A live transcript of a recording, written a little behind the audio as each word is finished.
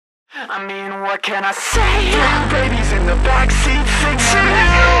I mean, what can I say? Baby's in the backseat singing.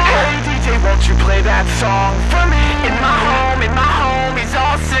 Hey DJ, won't you play that song for me? In my home, he's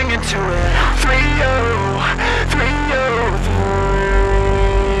all singing to it. 3-0, 3-0,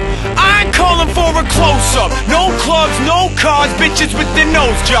 3. I ain't calling for a close-up. No clubs, no cars, bitches with their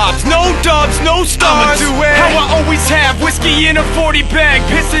nose jobs. No dubs, no stars. I'ma do it how I always have. Whiskey in a 40 bag,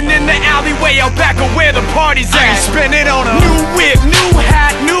 pissing in the alleyway out back of where the party's at. I ain't spending on a new whip, new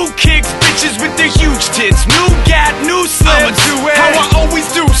hat, new kicks. Bitches with their huge tits, new gat, new slips. I'ma do it how I always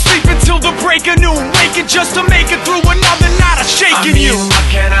do. Sleep until the break of noon, waking just to make it through another night of shaking you. What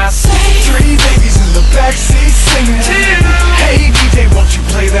can I say? 3 babies in the backseat singing. Hey DJ, won't you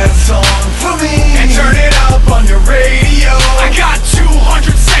play that song for me? And turn it up on your radio. I got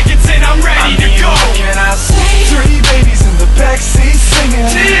 200 seconds and I'm ready to go. What can I say? 3 babies in the backseat singing.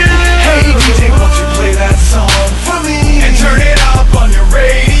 Hey DJ, won't you play that song for me? And turn it up on your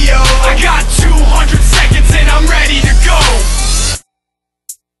radio. I got 200 seconds and I'm ready to go.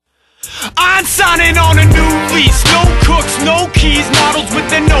 I'm signing on a new lease. No cooks, no keys, models with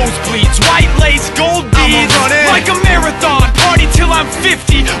their nosebleeds, white lace, gold beads. Like a marathon, party till I'm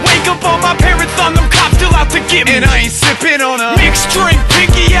 50. Wake up on my parents on them cops still out to get me. And I ain't sipping on a mixed drink,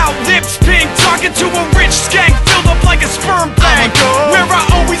 pinky out, lips pink. Talking to a rich skank, filled up like a sperm bank. Where I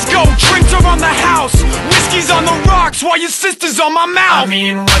always go, drinks are on the house, whiskey's on the rocks while your sister's on my mouth. I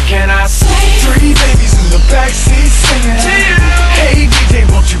mean, what can I say? 3 babies in the backseat singing. Hey DJ,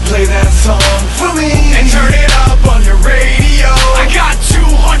 won't you play that song for me? And turn it up on your radio. I got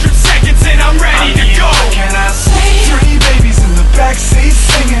 200 seconds and I'm ready to go. What can I say? 3 babies in the backseat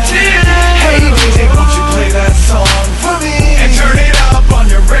singing. Hey DJ, won't you play that song for me? And turn it up on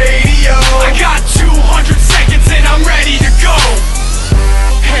your radio. I got 200 seconds and I'm ready to go.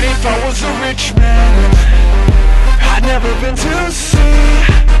 And if I was a rich man, I'd never been to sea.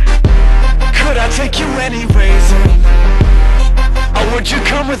 Could I take you anyways? Or would you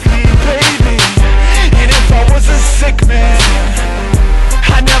come with me, baby? And if I was a sick man,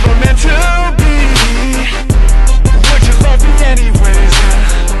 I never meant to be, would you love me anyways?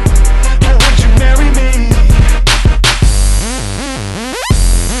 Or would you marry me?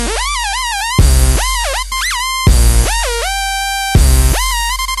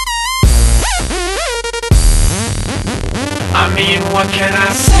 I mean, what can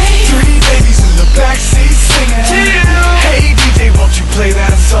I say? 3 babies in the backseat singing. Hey DJ, won't you play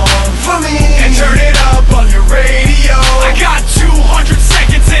that song for me? And turn it up on your radio. I got 200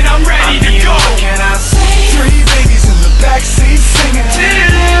 seconds and I'm ready to go. What can I say? 3 babies in the backseat singing.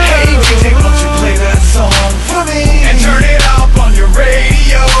 Hey DJ, won't you play that song for me? And turn it up on your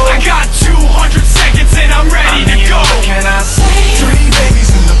radio. I got 200 seconds and I'm ready to go. What can I say? 3 babies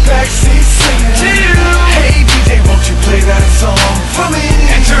in the backseat singing. Hey DJ, won't you play that song for me?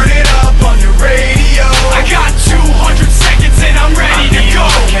 And turn it up on your radio. I got 200 seconds and I'm ready